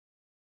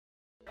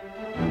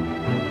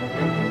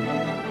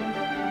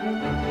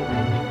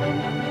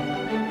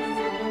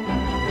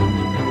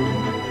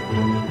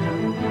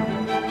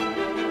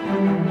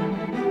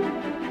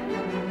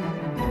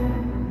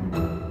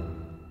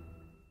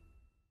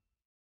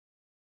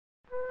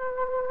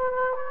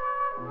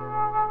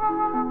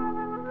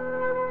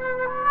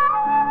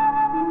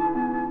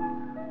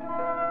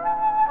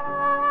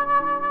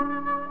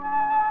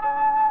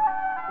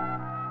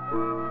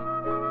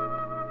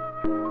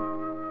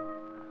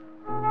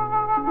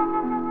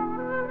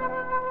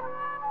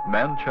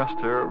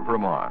Manchester,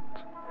 Vermont.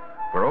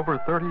 For over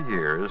 30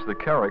 years, the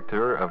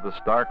character of the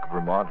stark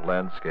Vermont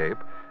landscape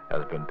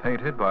has been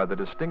painted by the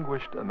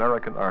distinguished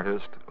American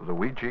artist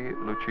Luigi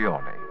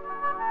Lucioni.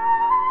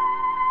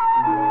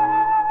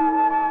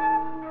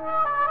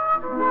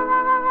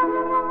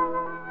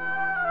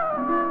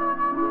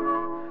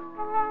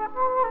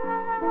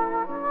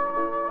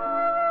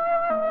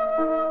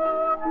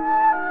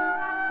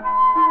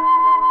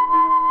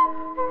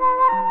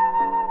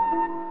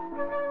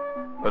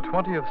 A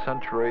 20th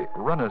century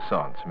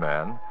Renaissance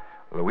man,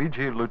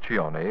 Luigi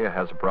Lucioni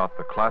has brought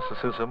the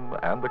classicism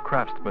and the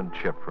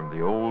craftsmanship from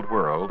the old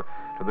world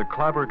to the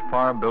clapboard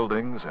farm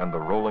buildings and the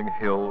rolling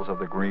hills of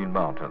the Green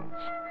Mountains.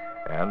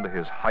 And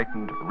his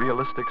heightened,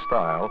 realistic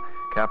style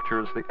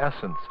captures the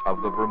essence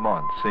of the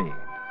Vermont scene.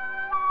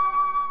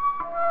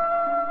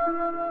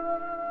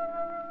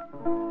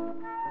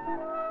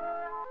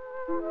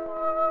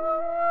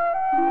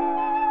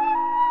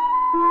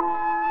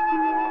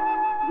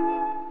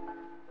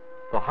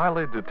 The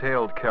highly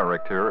detailed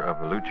character of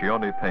the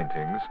Lucioni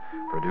paintings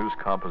produce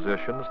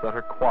compositions that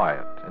are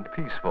quiet and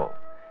peaceful,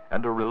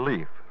 and a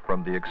relief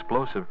from the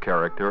explosive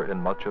character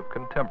in much of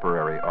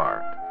contemporary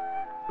art.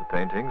 The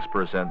paintings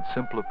present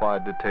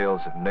simplified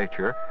details of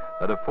nature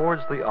that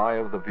affords the eye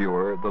of the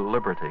viewer the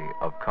liberty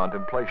of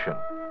contemplation.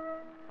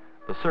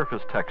 The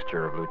surface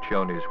texture of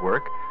Lucioni's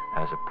work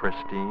has a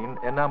pristine,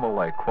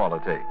 enamel-like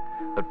quality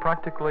that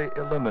practically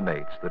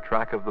eliminates the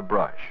track of the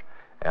brush,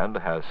 and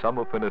has some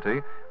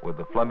affinity with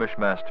the Flemish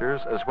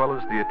masters as well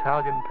as the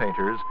Italian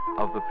painters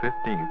of the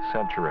 15th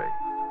century.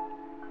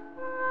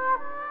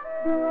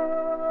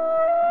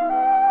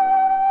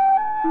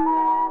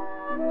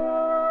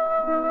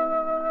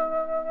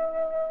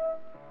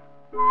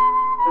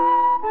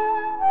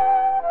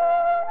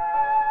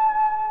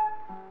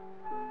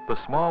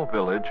 The small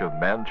village of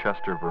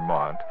Manchester,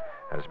 Vermont,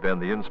 has been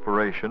the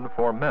inspiration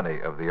for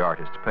many of the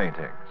artist's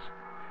paintings.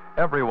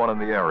 Everyone in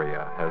the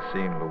area has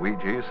seen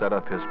Luigi set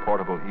up his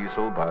portable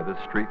easel by the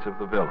streets of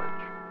the village,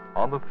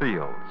 on the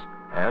fields,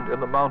 and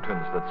in the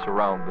mountains that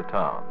surround the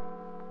town.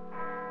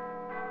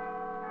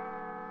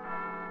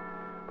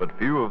 But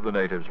few of the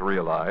natives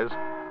realize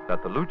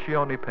that the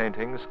Lucioni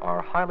paintings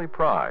are highly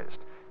prized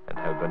and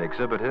have been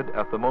exhibited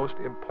at the most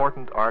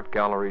important art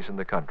galleries in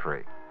the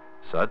country,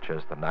 such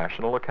as the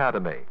National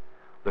Academy,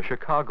 the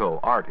Chicago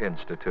Art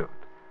Institute,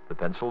 the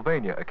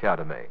Pennsylvania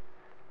Academy,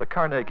 the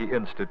Carnegie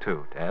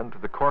Institute, and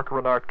the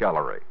Corcoran Art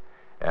Gallery,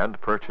 and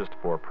purchased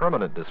for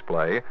permanent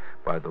display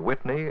by the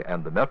Whitney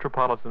and the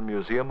Metropolitan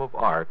Museum of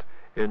Art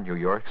in New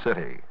York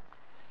City.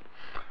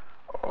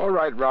 All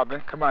right, Robin,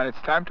 come on,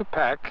 it's time to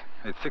pack.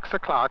 It's 6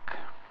 o'clock.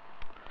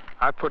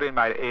 I put in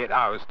my 8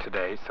 hours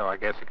today, so I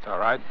guess it's all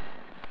right.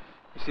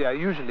 You see, I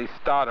usually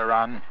start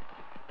around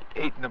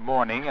 8 in the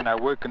morning, and I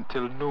work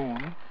until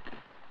noon.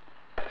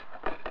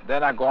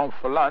 Then I go home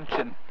for lunch,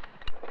 and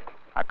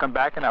I come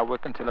back and I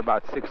work until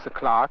about 6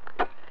 o'clock.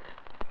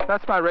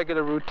 That's my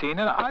regular routine,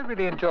 and I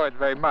really enjoy it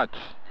very much.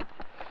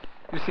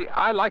 You see,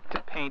 I like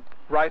to paint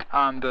right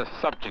on the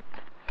subject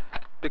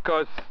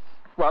because,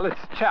 well, it's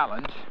a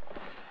challenge.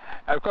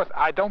 And of course,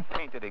 I don't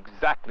paint it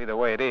exactly the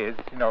way it is.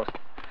 You know,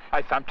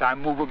 I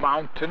sometimes move a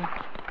mountain,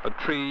 a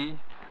tree,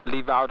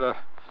 leave out a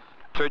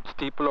church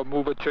steeple or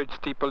move a church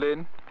steeple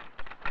in.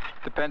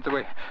 Depends the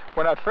way.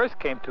 When I first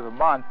came to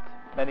Vermont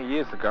many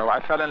years ago, I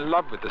fell in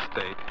love with the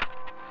state.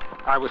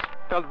 I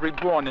felt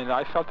reborn in it.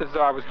 I felt as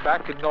though I was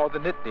back in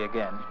northern Italy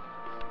again.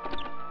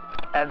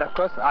 And of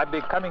course, I've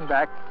been coming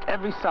back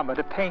every summer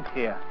to paint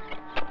here.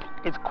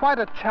 It's quite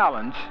a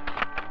challenge,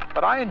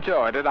 but I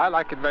enjoyed it. I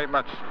like it very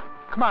much.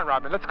 Come on,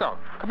 Robin, let's go.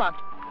 Come on.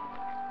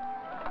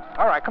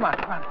 All right, come on,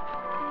 come on.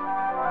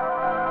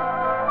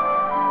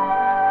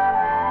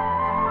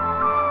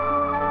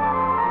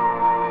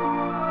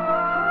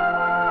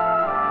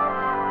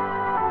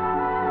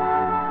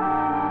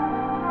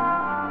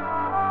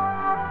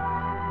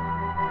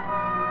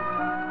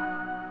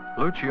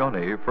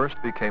 Lucioni first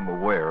became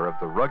aware of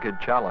the rugged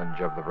challenge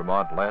of the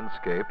Vermont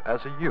landscape as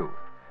a youth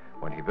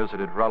when he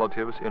visited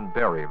relatives in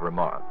Barre,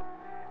 Vermont.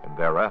 And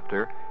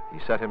thereafter, he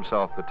set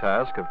himself the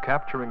task of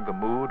capturing the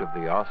mood of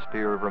the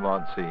austere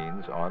Vermont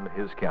scenes on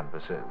his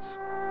canvases.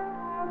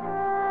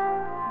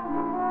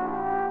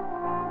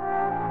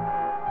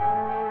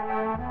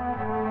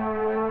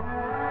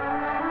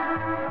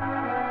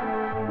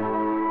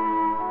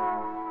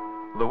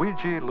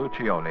 Luigi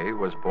Lucioni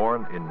was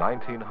born in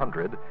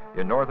 1900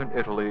 in northern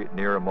Italy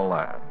near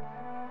Milan.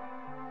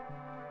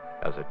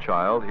 As a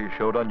child, he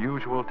showed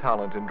unusual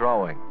talent in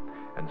drawing,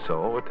 and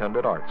so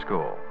attended art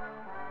school.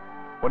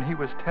 When he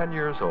was 10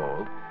 years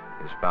old,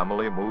 his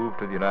family moved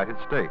to the United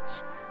States,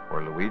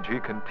 where Luigi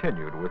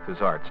continued with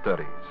his art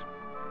studies.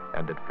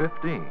 And at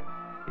 15,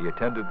 he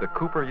attended the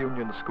Cooper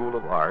Union School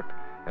of Art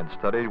and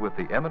studied with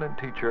the eminent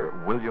teacher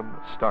William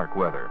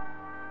Starkweather.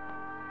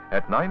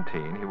 At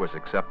 19, he was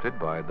accepted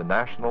by the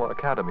National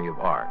Academy of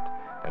Art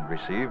and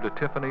received a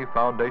Tiffany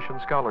Foundation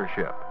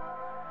scholarship.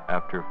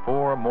 After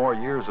 4 more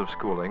years of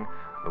schooling,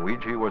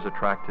 Luigi was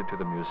attracted to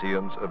the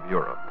museums of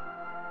Europe.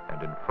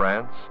 and in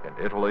France and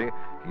Italy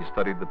he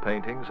studied the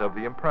paintings of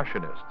the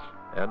Impressionists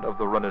and of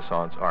the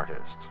Renaissance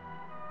artists.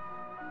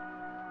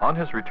 On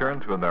his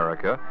return to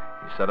America,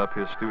 he set up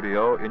his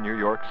studio in New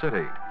York City,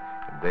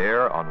 and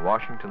there on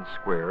Washington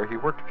Square he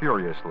worked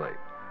furiously,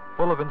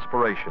 full of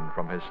inspiration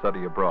from his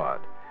study abroad,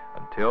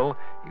 until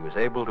he was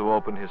able to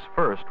open his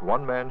first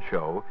one-man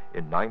show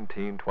in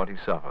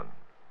 1927.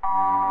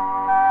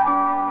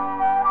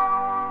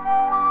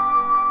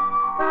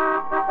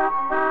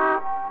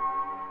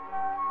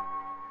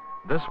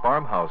 This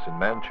farmhouse in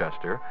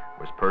Manchester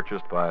was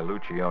purchased by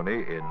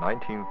Lucioni in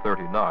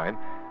 1939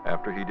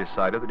 after he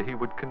decided that he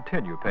would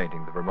continue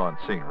painting the Vermont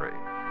scenery.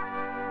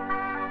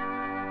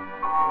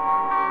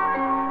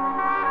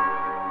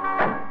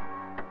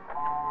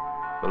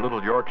 The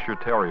little Yorkshire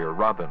Terrier,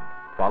 Robin,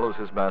 follows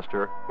his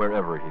master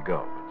wherever he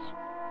goes.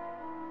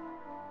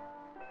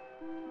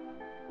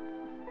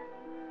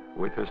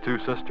 With his two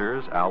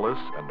sisters,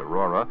 Alice and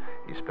Aurora,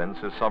 he spends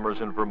his summers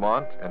in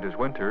Vermont and his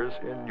winters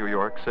in New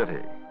York City.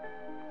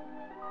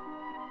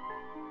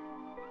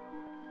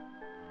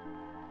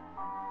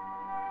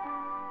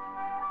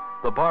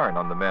 The barn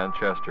on the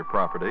Manchester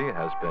property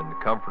has been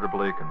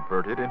comfortably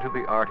converted into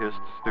the artist's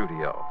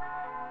studio,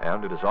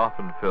 and it is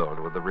often filled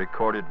with the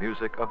recorded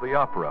music of the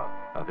opera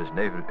of his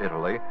native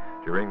Italy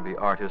during the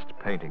artist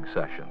painting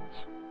sessions.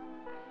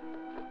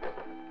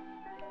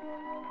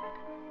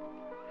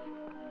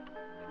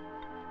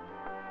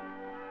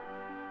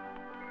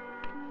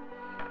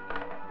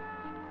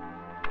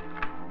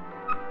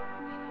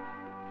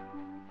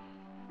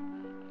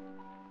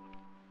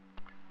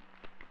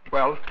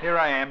 Well, here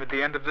I am at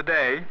the end of the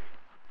day.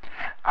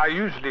 I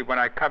usually, when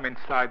I come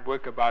inside,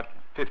 work about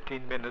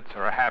 15 minutes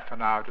or a half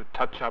an hour to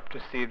touch up to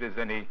see if there's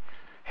any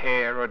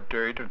hair or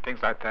dirt or things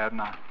like that, and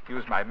I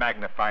use my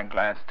magnifying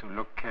glass to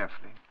look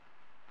carefully.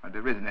 And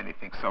there isn't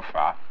anything so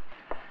far.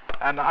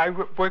 And I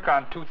work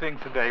on two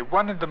things a day.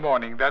 One in the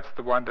morning, that's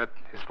the one that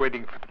is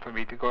waiting for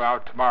me to go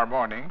out tomorrow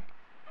morning.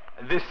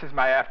 And this is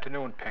my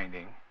afternoon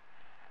painting.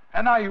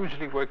 And I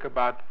usually work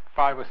about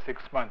 5 or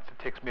 6 months. It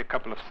takes me a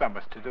couple of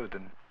summers to do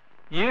them.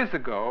 Years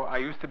ago, I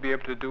used to be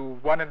able to do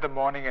one in the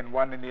morning and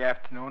one in the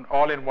afternoon,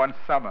 all in one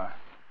summer.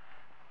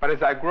 But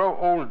as I grow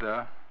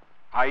older,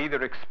 I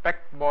either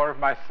expect more of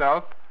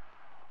myself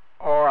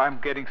or I'm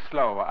getting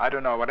slower. I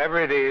don't know.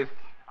 Whatever it is,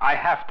 I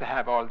have to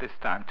have all this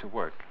time to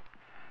work.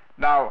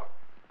 Now,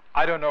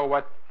 I don't know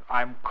what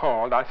I'm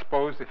called. I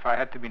suppose if I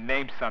had to be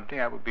named something,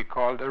 I would be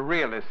called a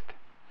realist.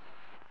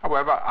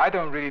 However, I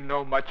don't really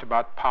know much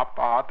about pop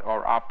art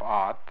or op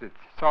art. It's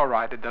all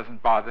right. It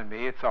doesn't bother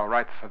me. It's all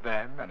right for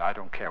them, and I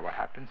don't care what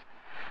happens.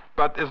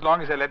 But as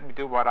long as they let me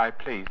do what I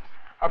please.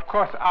 Of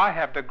course, I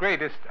have the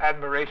greatest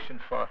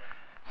admiration for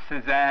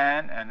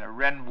Cézanne and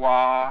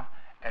Renoir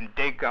and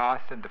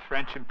Degas and the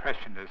French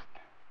Impressionists.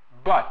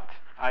 But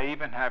I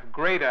even have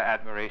greater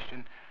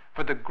admiration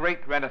for the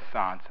great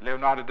Renaissance,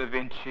 Leonardo da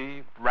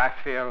Vinci,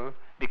 Raphael,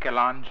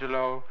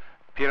 Michelangelo,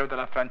 Piero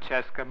della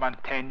Francesca,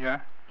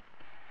 Mantegna.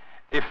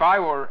 If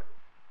I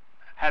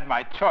had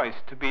my choice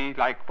to be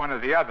like one or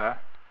the other,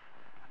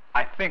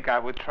 I think I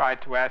would try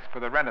to ask for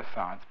the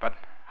Renaissance. But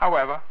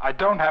however, I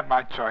don't have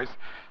my choice,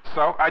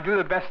 so I do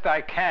the best I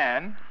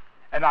can,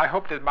 and I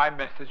hope that my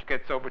message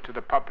gets over to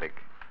the public.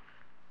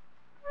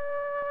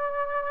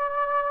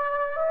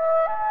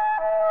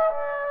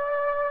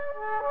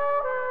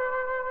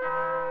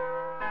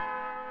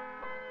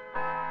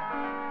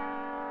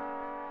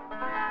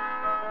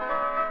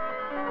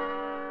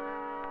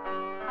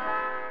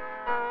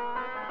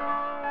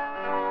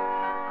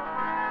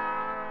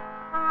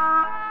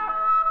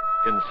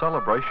 In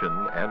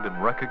celebration and in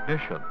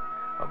recognition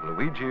of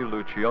Luigi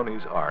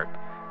Lucioni's art,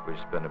 which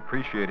has been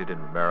appreciated in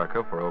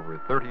America for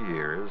over 30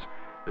 years,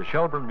 the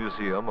Shelburne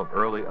Museum of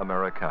Early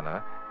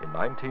Americana in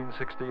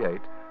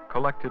 1968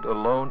 collected a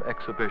lone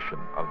exhibition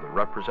of the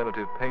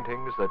representative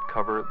paintings that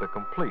cover the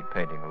complete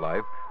painting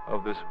life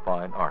of this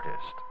fine artist.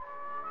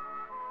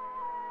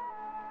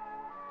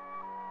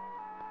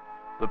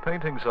 The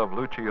paintings of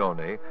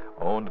Lucioni,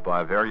 owned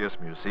by various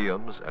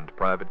museums and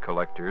private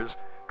collectors,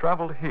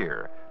 traveled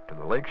here to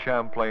the Lake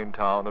Champlain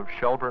town of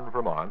Shelburne,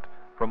 Vermont,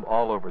 from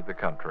all over the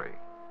country.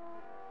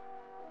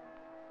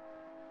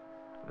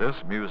 This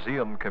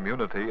museum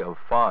community of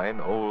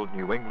fine old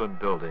New England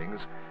buildings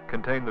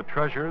contain the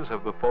treasures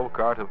of the folk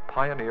art of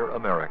pioneer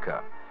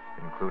America,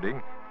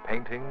 including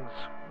paintings,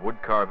 wood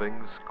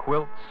carvings,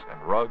 quilts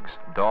and rugs,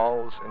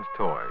 dolls and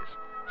toys,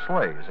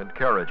 sleighs and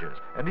carriages,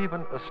 and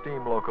even a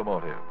steam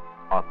locomotive,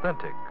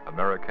 authentic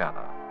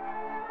Americana.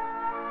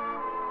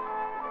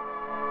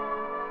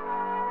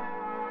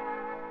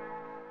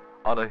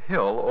 On a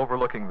hill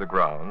overlooking the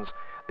grounds,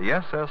 the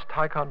SS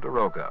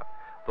Ticonderoga,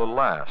 the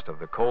last of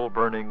the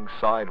coal-burning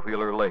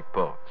side-wheeler lake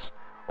boats,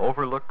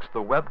 overlooks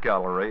the web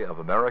gallery of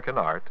American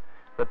art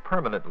that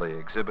permanently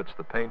exhibits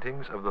the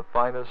paintings of the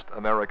finest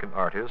American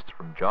artists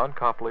from John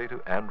Copley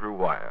to Andrew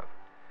Wyeth.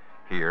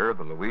 Here,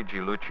 the Luigi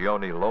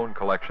Lucioni Loan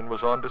Collection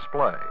was on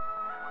display.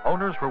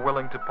 Owners were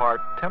willing to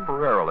part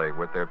temporarily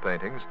with their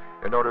paintings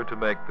in order to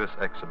make this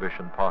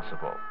exhibition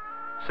possible.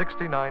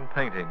 69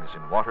 paintings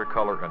in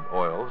watercolor and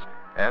oils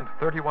and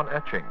 31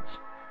 etchings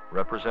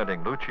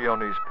representing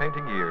Lucioni's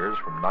painting years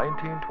from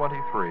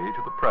 1923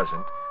 to the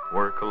present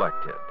were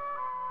collected.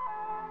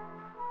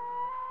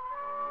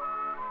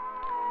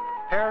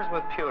 Pears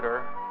with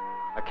Pewter,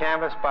 a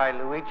canvas by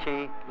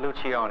Luigi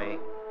Lucioni,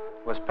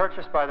 was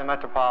purchased by the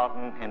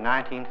Metropolitan in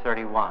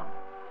 1931.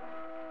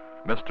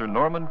 Mr.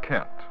 Norman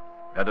Kent,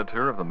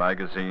 editor of the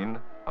magazine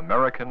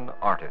American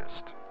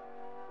Artist.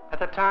 At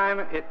the time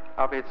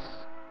of its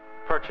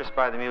purchase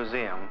by the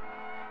museum,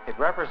 it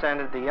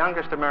represented the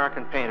youngest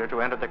American painter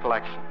to enter the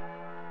collection.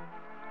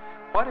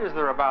 What is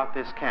there about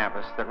this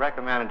canvas that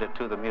recommended it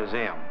to the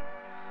museum,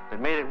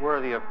 that made it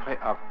worthy of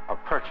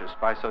purchase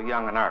by so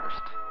young an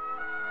artist?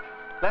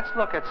 Let's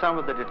look at some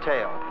of the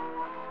detail.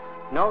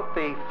 Note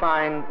the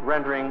fine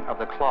rendering of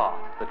the cloth,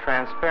 the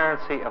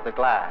transparency of the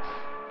glass,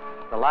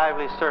 the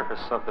lively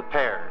surface of the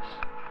pears,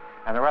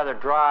 and the rather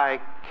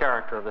dry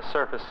character of the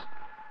surface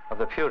of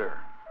the pewter.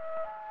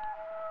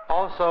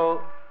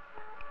 Also,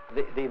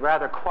 the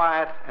rather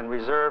quiet and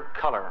reserved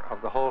color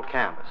of the whole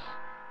canvas,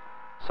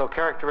 so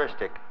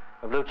characteristic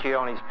of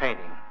Lucioni's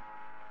painting.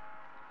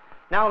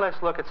 Now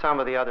let's look at some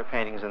of the other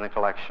paintings in the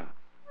collection.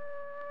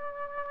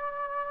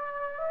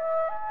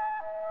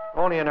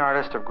 Only an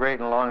artist of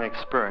great and long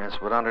experience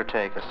would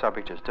undertake a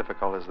subject as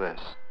difficult as this.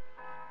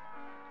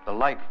 The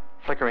light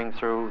flickering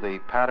through the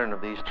pattern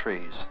of these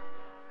trees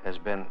has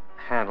been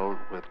handled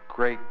with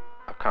great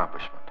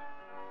accomplishment.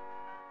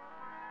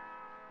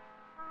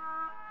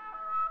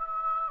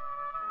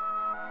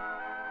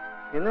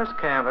 In this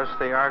canvas,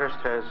 the artist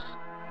has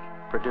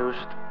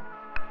produced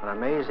an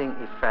amazing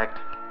effect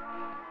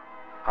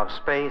of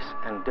space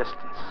and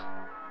distance,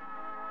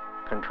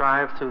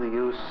 contrived through the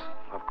use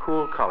of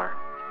cool color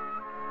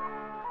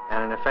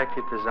and an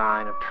effective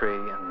design of tree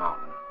and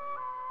mountain.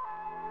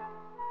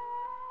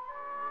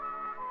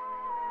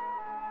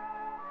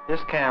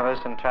 This canvas,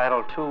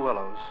 entitled Two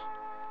Willows,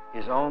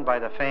 is owned by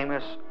the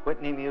famous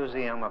Whitney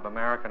Museum of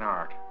American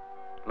Art,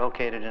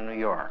 located in New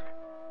York.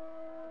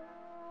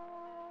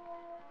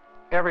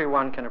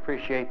 Everyone can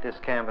appreciate this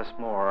canvas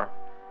more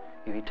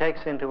if he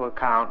takes into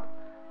account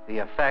the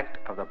effect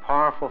of the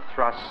powerful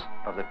thrusts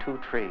of the two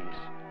trees.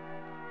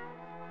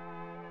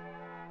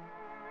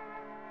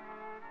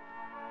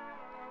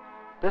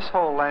 This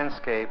whole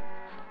landscape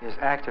is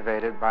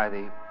activated by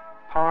the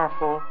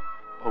powerful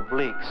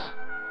obliques,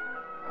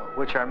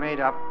 which are made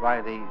up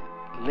by the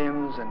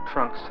limbs and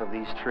trunks of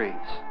these trees.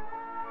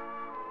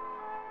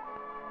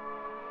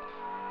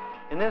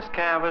 In this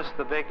canvas,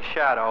 The Big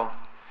Shadow,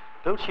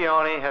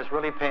 Lucioni has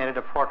really painted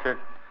a portrait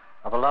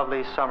of a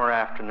lovely summer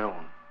afternoon.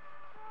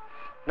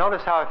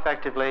 Notice how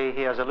effectively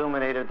he has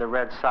illuminated the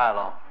red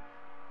silo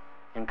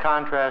in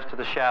contrast to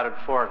the shadowed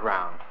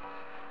foreground,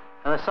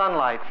 and the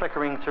sunlight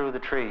flickering through the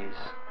trees,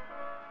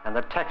 and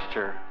the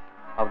texture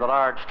of the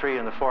large tree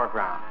in the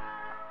foreground.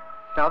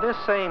 Now, this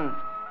same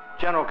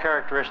general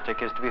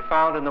characteristic is to be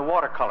found in the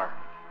watercolor,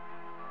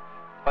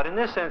 but in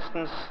this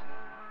instance,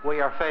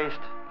 we are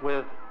faced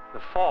with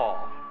the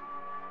fall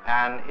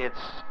and its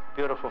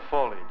beautiful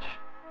foliage.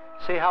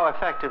 See how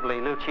effectively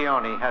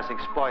Lucioni has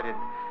exploited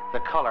the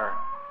color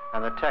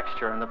and the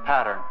texture and the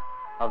pattern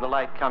of the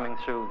light coming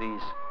through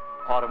these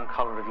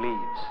autumn-colored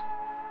leaves,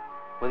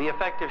 with the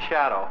effective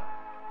shadow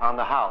on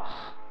the house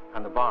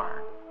and the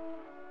barn.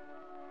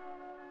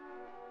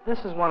 This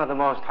is one of the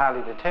most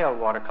highly detailed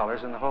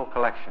watercolors in the whole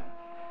collection,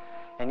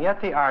 and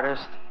yet the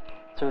artist,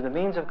 through the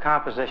means of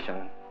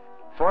composition,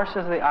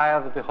 forces the eye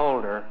of the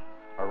beholder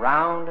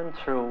around and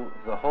through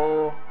the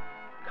whole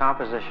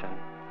composition,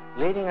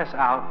 leading us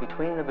out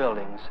between the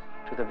buildings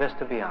to the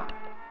vista beyond.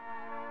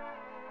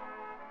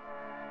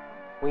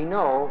 We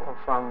know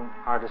from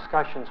our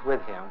discussions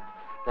with him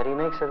that he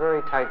makes a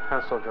very tight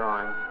pencil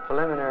drawing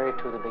preliminary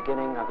to the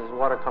beginning of his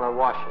watercolor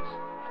washes.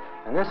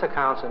 And this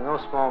accounts in no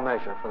small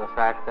measure for the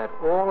fact that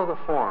all of the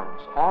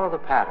forms, all of the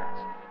patterns,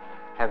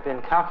 have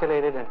been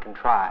calculated and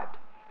contrived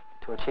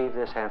to achieve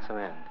this handsome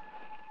end.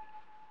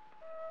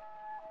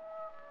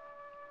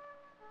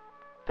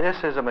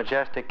 This is a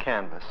majestic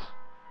canvas,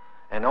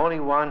 and only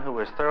one who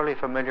is thoroughly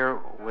familiar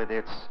with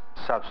its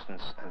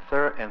substance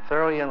and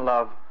thoroughly in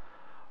love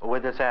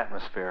with its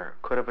atmosphere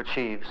could have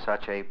achieved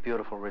such a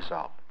beautiful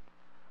result.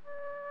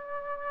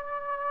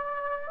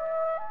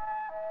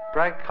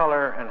 Bright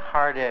color and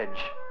hard edge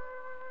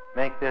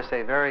make this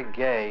a very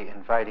gay,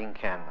 inviting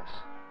canvas.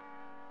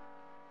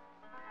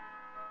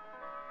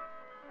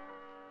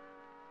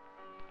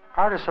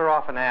 Artists are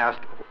often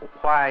asked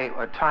why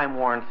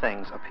time-worn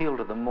things appeal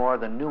to them more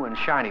than new and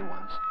shiny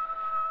ones.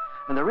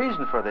 And the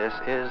reason for this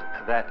is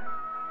that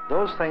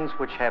those things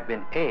which have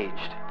been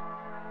aged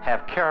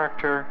have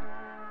character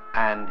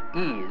and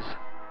ease,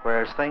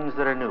 whereas things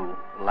that are new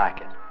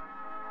lack it.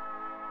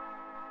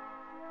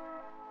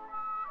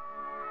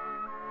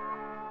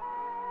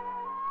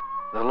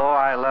 The low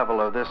eye level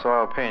of this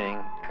oil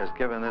painting has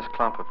given this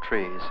clump of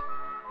trees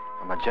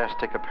a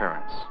majestic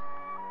appearance.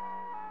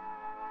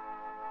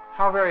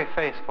 How very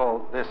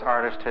faithful this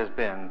artist has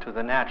been to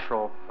the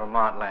natural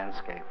Vermont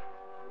landscape,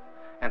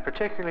 and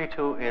particularly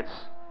to its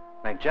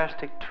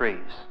majestic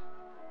trees.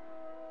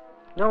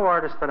 No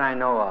artist that I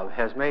know of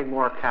has made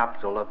more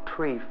capital of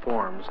tree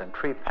forms and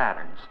tree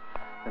patterns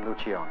than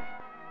Lucioni.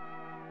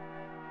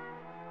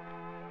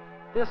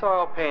 This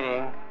oil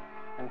painting,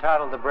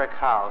 entitled The Brick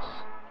House,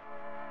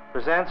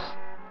 presents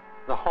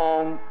the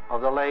home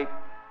of the late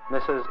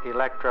Mrs.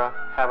 Electra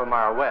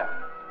Havemeyer Webb.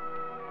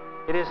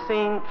 It is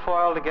seen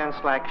foiled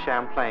against Lake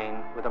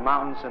Champlain with the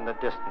mountains in the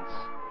distance,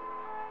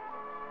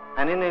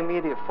 and in the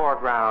immediate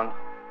foreground,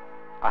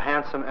 a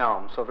handsome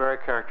elm, so very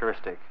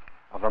characteristic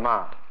of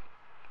Vermont.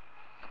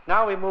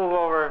 Now we move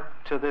over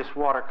to this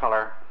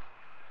watercolor,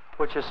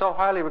 which is so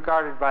highly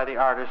regarded by the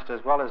artist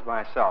as well as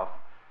myself,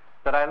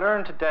 that I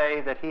learned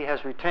today that he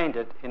has retained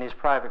it in his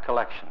private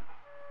collection.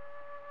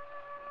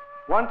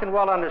 One can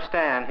well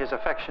understand his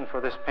affection for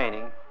this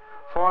painting,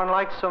 for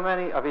unlike so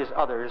many of his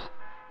others,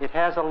 it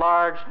has a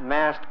large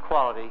massed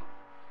quality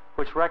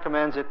which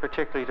recommends it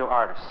particularly to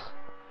artists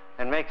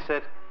and makes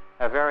it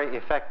a very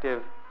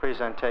effective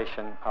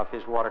presentation of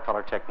his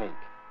watercolor technique.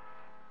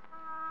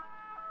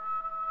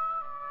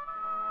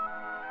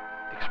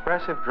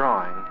 Expressive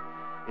drawing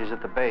is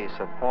at the base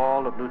of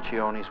all of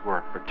Lucioni's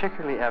work,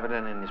 particularly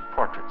evident in his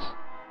portraits.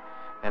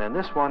 And in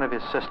this one of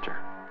his sister,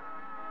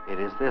 it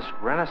is this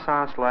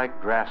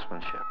Renaissance-like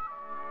draftsmanship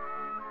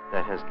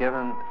that has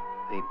given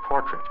the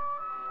portrait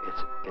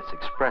its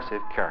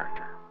expressive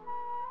character.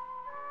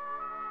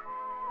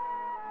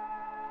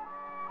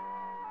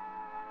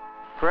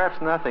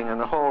 Perhaps nothing in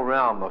the whole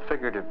realm of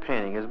figurative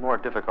painting is more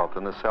difficult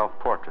than the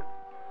self-portrait.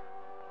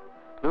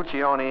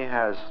 Lucioni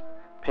has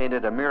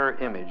painted a mirror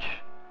image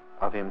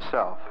of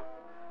himself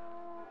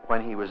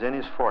when he was in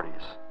his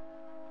 40s.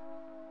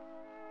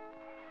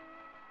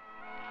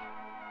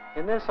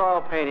 In this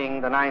oil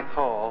painting, The Ninth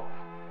Hole,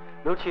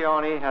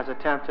 Lucioni has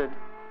attempted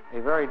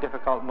a very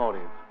difficult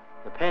motive,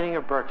 the painting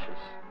of birches,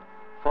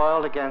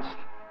 foiled against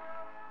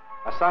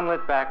a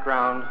sunlit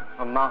background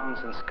of mountains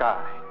and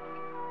sky.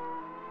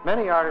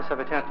 Many artists have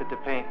attempted to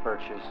paint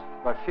birches,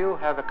 but few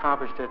have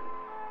accomplished it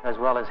as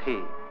well as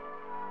he.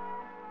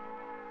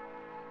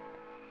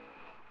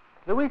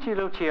 Luigi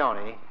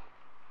Lucioni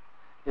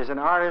is an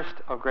artist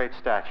of great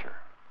stature.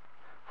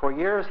 For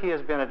years he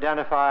has been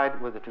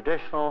identified with the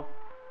traditional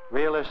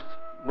realist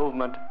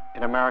movement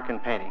in American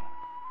painting.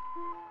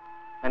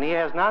 And he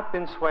has not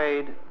been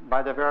swayed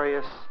by the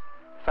various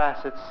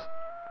facets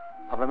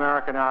of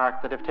American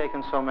art that have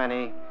taken so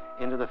many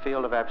into the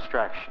field of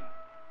abstraction.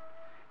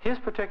 His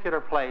particular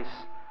place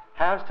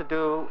has to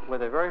do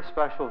with a very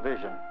special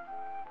vision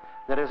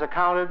that has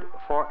accounted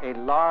for a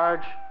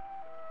large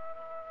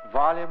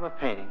volume of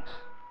paintings,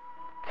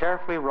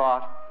 carefully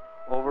wrought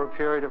over a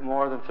period of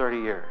more than 30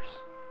 years.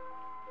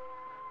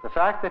 The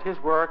fact that his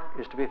work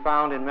is to be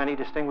found in many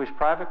distinguished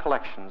private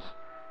collections,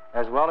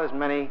 as well as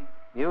many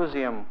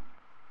museum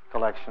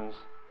collections,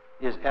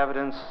 is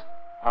evidence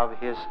of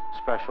his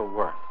special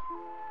worth.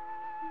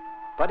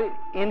 But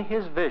in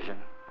his vision,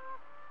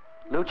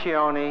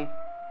 Lucioni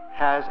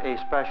has a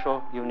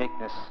special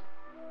uniqueness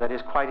that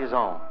is quite his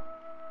own.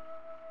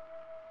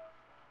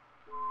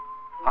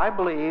 I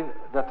believe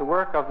that the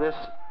work of this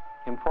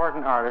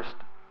important artist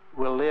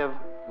will live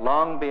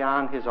long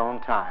beyond his own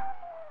time,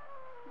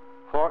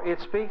 for it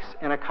speaks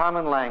in a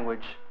common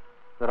language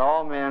that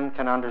all men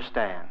can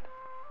understand,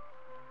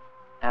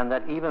 and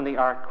that even the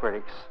art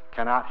critics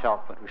cannot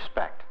help but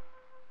respect.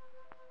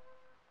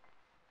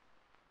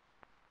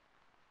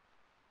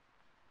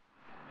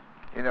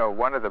 You know,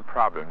 one of the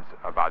problems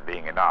about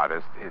being an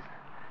artist is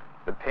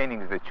the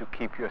paintings that you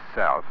keep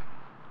yourself.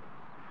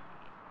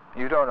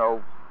 You don't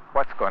know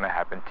what's going to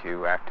happen to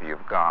you after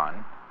you've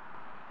gone.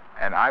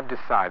 And I've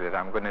decided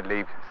I'm going to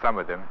leave some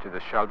of them to the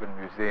Shelburne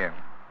Museum.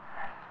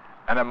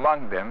 And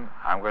among them,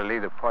 I'm going to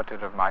leave the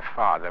portrait of my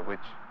father, which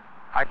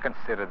I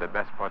consider the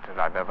best portrait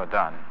I've ever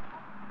done.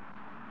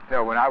 You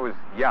know, when I was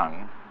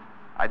young,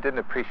 I didn't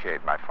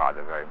appreciate my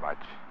father very much.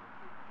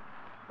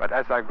 But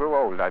as I grew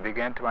old, I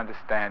began to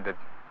understand that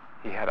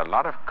he had a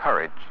lot of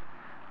courage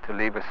to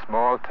leave a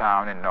small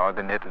town in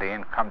northern Italy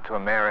and come to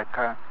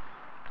America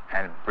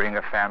and bring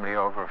a family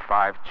over,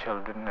 5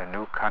 children, a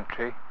new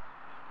country.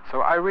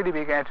 So I really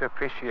began to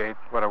appreciate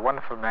what a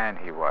wonderful man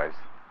he was.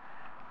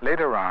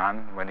 Later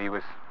on, when he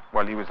was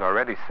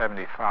already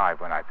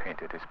 75 when I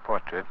painted his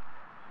portrait,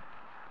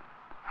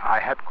 I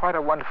had quite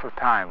a wonderful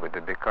time with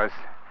it because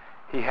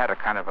he had a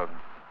kind of a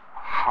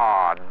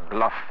hard,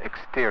 bluff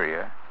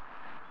exterior,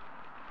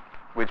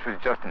 which was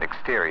just an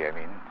exterior, I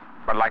mean.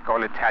 But like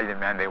all Italian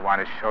men, they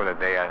want to show that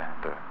they are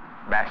the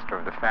master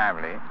of the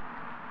family.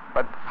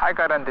 But I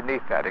got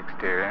underneath that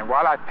exterior, and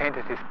while I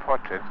painted his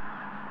portrait,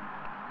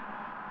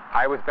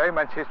 I was very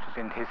much interested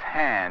in his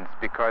hands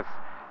because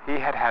he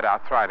had had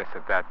arthritis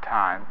at that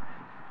time,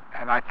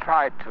 and I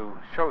tried to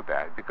show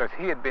that because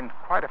he had been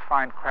quite a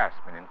fine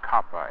craftsman in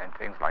copper and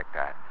things like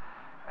that.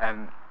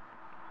 And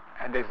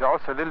there's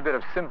also a little bit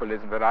of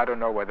symbolism that I don't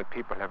know whether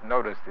people have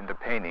noticed in the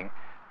painting.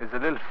 There's a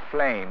little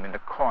flame in the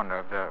corner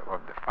of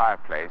the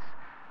fireplace,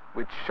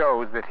 which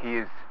shows that he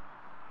is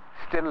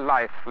still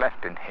life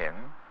left in him.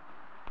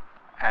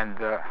 And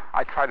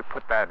I try to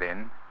put that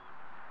in.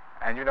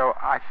 And you know,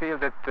 I feel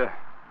that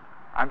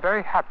I'm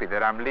very happy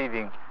that I'm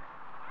leaving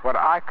what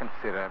I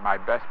consider my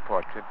best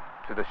portrait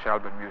to the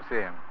Shelburne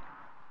Museum.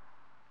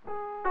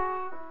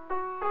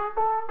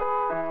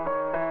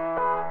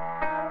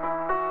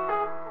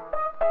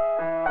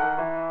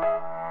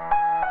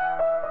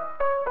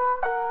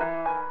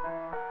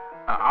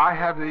 I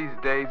have these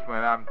days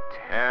when I'm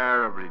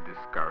terribly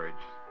discouraged.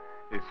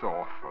 It's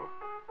awful.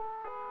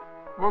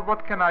 Well,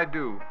 what can I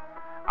do?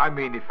 I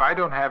mean, if I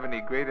don't have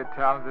any greater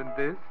talent than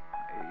this,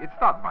 it's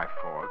not my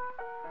fault.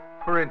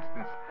 For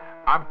instance,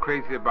 I'm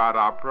crazy about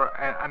opera,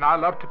 and I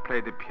love to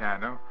play the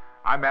piano.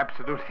 I'm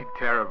absolutely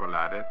terrible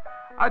at it.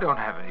 I don't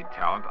have any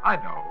talent, I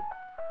know.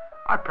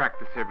 I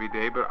practice every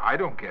day, but I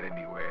don't get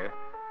anywhere.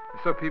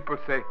 So people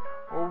say,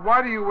 well,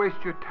 why do you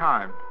waste your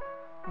time?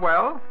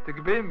 Well, to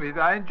begin with,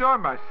 I enjoy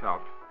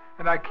myself.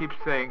 And I keep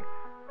saying,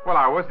 well,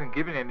 I wasn't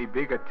given any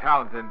bigger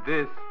talent than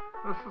this,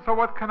 so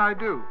what can I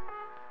do?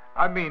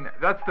 I mean,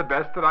 that's the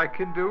best that I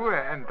can do,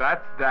 and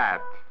that's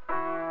that.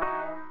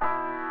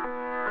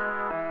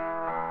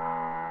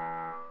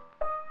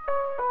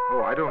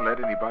 Oh, I don't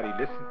let anybody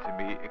listen to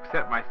me,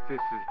 except my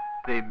sisters.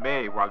 They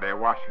may while they're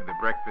washing the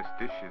breakfast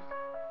dishes.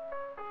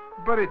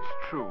 But it's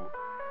true.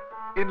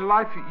 In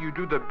life, you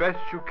do the best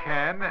you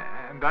can,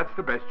 and that's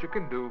the best you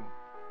can do.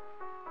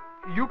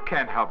 You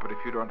can't help it if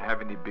you don't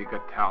have any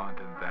bigger talent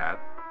than that.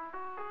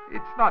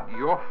 It's not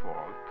your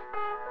fault.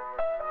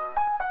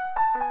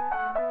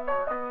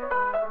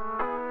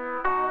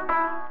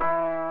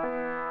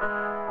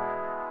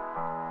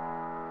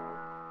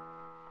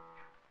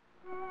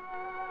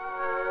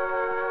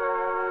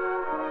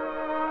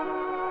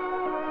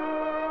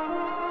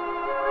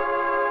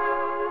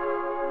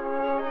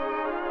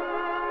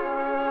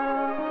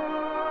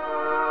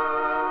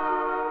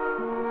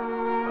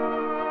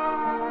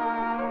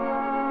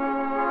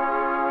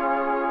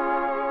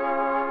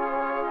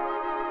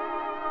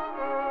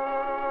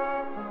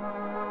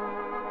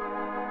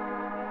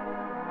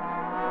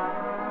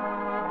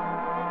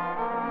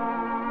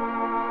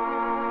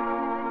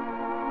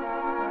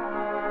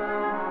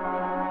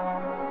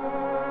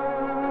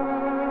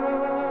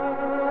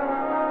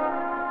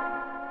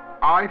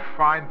 I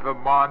find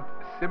Vermont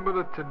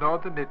similar to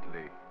northern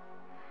Italy.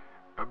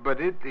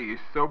 But Italy is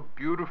so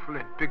beautiful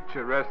and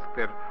picturesque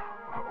that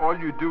all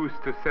you do is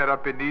to set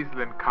up an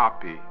easel and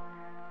copy.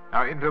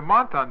 Now in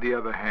Vermont, on the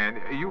other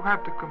hand, you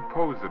have to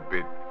compose a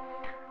bit.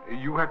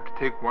 You have to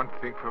take one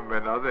thing from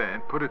another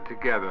and put it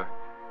together.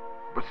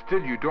 But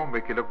still you don't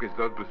make it look as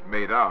though it was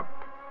made up.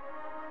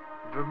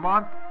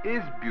 Vermont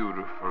is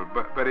beautiful,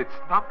 but it's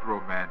not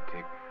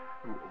romantic.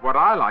 What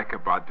I like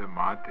about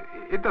Vermont,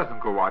 it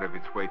doesn't go out of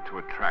its way to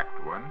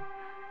attract one.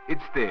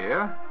 It's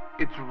there,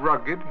 it's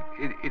rugged,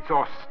 it's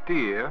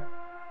austere,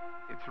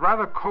 it's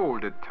rather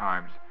cold at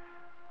times,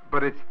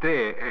 but it's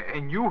there,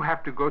 and you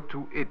have to go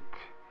to it.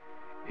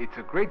 It's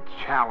a great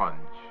challenge.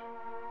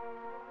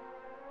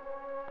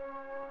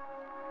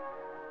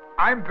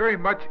 I'm very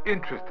much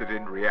interested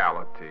in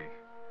reality,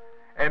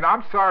 and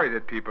I'm sorry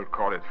that people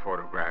call it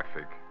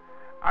photographic.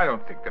 I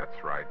don't think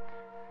that's right.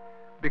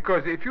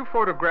 Because if you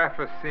photograph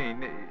a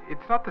scene,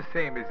 it's not the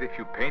same as if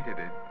you painted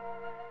it.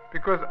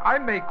 Because I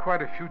make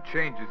quite a few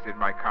changes in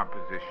my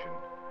composition.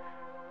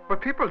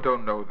 But people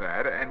don't know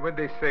that, and when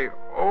they say,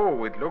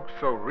 oh, it looks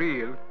so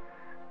real,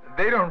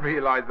 they don't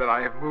realize that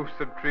I have moved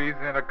some trees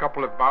and a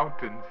couple of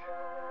mountains.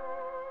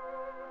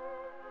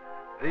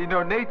 You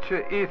know,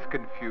 nature is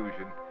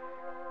confusion.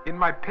 In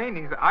my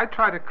paintings, I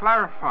try to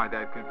clarify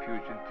that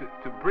confusion,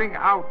 to bring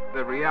out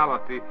the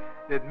reality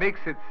that makes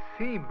it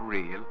seem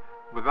real,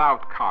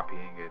 without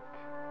copying it.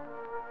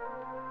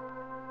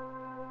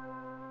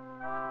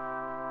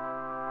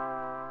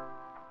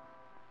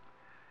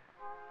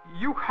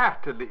 You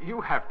have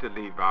to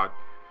leave out.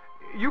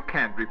 You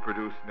can't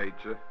reproduce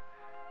nature,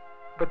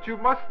 but you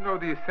must know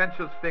the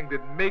essential thing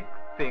that make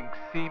things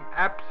seem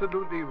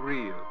absolutely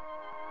real.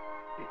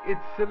 It's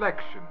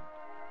selection.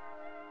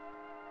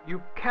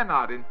 You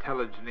cannot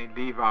intelligently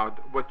leave out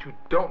what you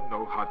don't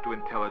know how to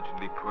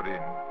intelligently put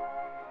in.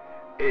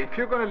 If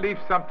you're going to leave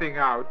something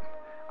out,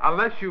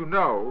 unless you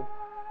know,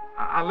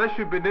 unless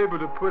you've been able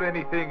to put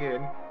anything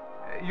in,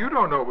 you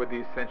don't know what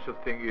the essential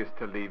thing is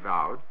to leave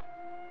out.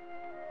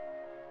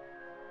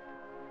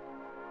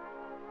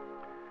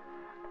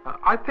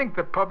 I think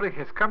the public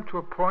has come to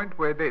a point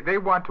where they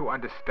want to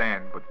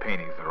understand what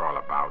paintings are all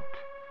about.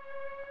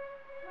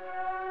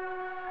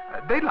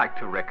 They like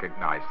to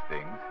recognize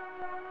things.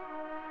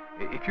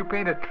 If you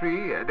paint a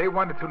tree, they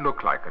want it to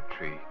look like a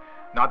tree.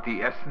 Not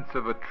the essence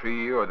of a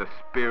tree or the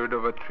spirit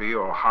of a tree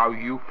or how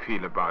you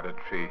feel about a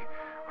tree.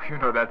 You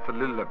know, that's a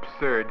little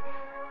absurd.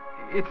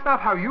 It's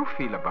not how you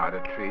feel about a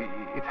tree,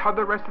 it's how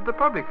the rest of the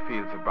public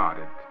feels about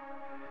it.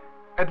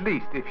 At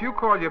least, if you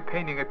call your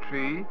painting a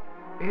tree,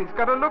 it's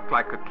got to look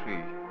like a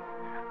tree.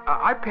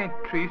 I paint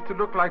trees to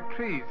look like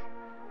trees.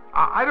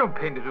 I don't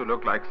paint it to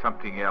look like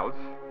something else.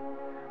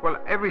 Well,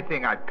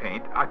 everything I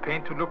paint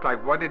to look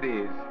like what it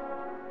is.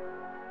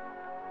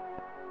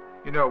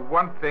 You know,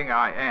 one thing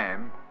I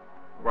am,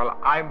 well,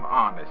 I'm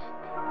honest.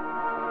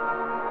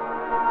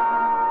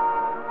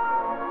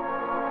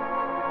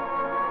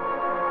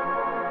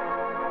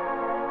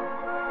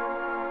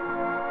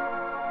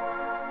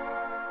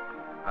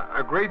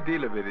 great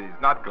deal of it is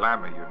not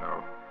glamour, you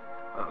know.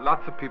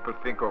 Lots of people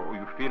think, oh,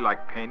 you feel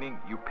like painting,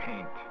 you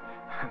paint.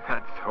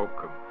 That's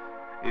hokum.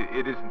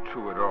 It isn't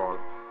true at all.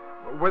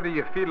 Whether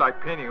you feel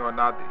like painting or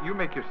not, you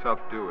make yourself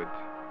do it.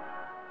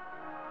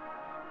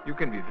 You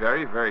can be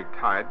very, very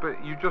tired,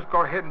 but you just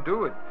go ahead and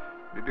do it,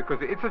 because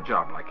it's a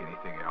job like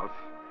anything else.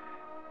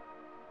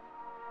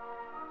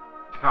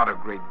 It's not a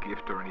great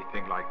gift or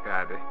anything like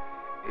that.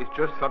 It's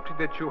just something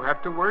that you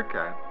have to work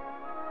at.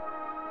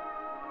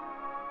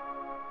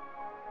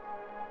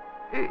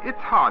 It's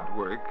hard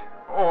work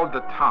all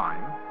the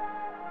time,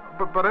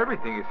 but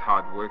everything is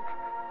hard work,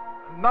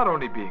 not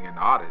only being an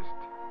artist.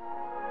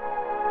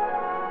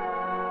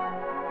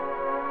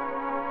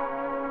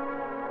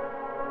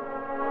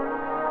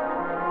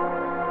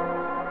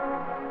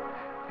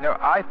 You know,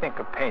 I think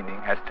a painting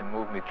has to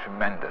move me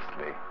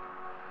tremendously.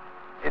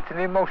 It's an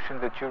emotion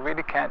that you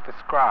really can't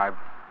describe.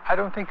 I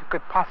don't think you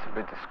could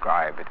possibly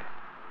describe it.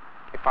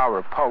 If I were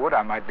a poet,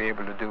 I might be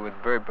able to do it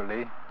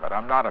verbally, but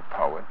I'm not a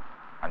poet.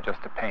 I'm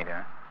just a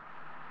painter.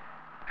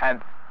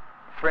 And,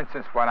 for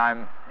instance, when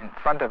I'm in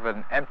front of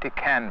an empty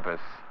canvas,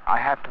 I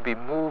have to be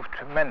moved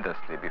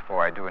tremendously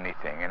before I do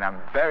anything, and I'm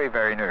very,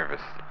 very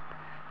nervous.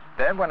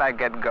 Then when I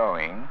get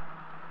going,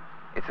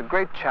 it's a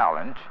great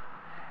challenge,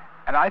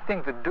 and I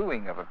think the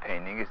doing of a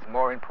painting is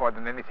more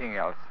important than anything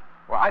else.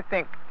 Well, I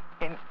think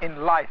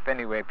in life,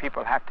 anyway,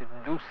 people have to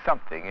do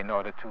something in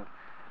order to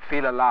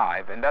feel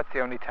alive, and that's the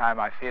only time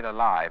I feel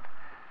alive.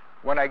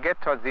 When I get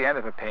towards the end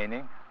of a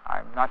painting,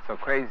 I'm not so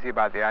crazy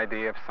about the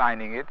idea of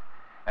signing it,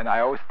 and I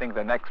always think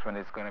the next one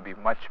is going to be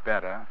much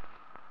better.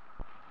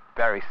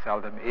 Very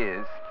seldom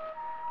is,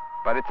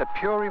 but it's a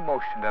pure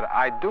emotion that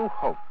I do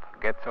hope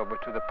gets over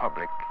to the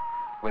public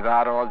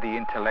without all the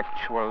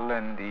intellectual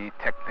and the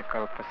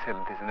technical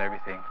facilities and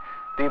everything.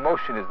 The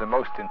emotion is the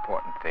most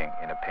important thing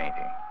in a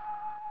painting.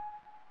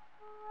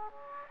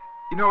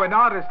 You know, an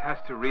artist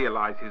has to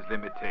realize his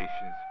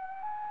limitations.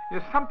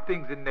 There's some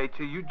things in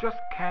nature you just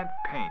can't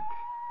paint.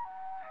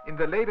 In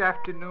the late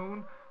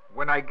afternoon,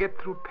 when I get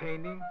through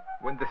painting,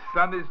 when the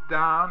sun is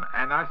down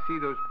and I see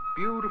those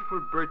beautiful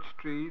birch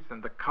trees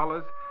and the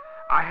colors,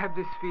 I have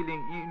this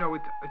feeling, you know,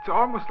 it's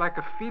almost like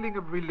a feeling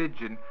of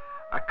religion,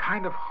 a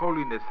kind of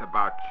holiness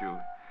about you.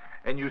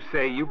 And you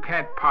say, you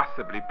can't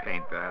possibly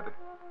paint that.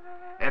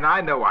 And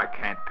I know I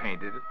can't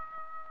paint it.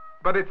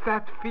 But it's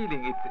that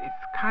feeling, it's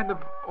kind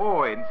of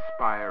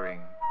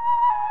awe-inspiring.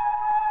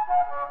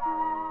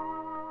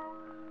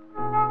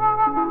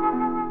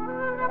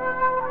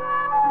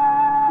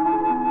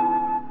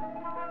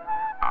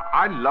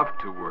 I love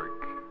to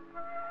work,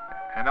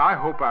 and I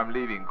hope I'm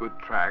leaving good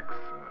tracks,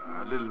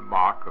 a little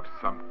mark of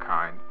some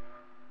kind.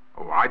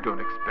 Oh, I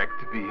don't expect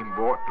to be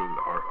immortal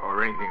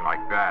or anything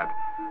like that,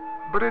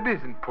 but it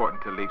is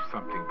important to leave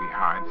something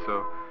behind,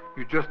 so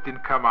you just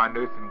didn't come on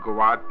earth and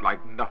go out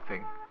like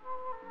nothing.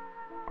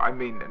 I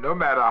mean, no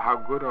matter how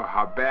good or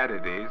how bad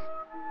it is,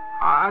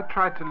 I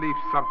try to leave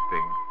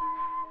something.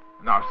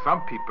 Now,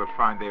 some people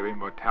find their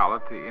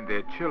immortality in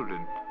their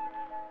children.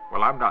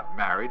 Well, I'm not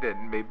married,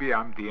 and maybe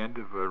I'm the end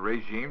of a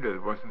regime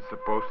that wasn't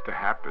supposed to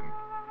happen.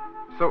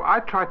 So I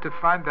try to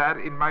find that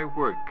in my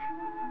work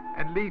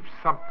and leave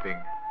something.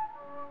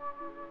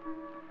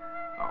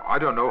 Oh, I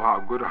don't know how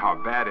good or how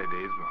bad it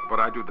is, but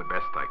I do the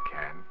best I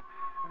can.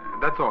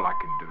 That's all I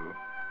can do.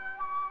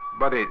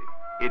 But it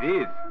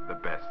is the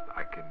best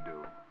I can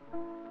do.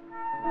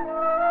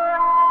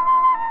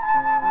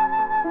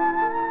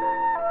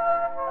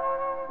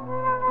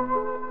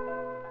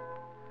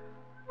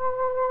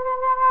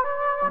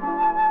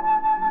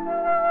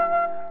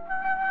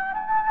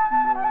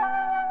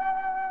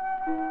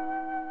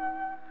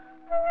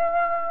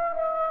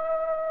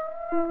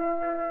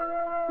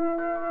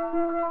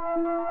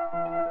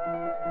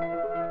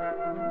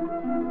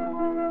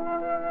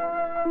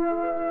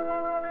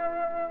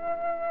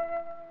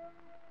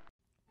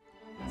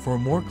 For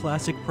more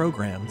classic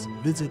programs,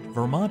 visit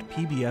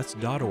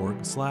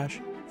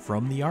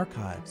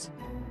vermontpbs.org/fromthearchives.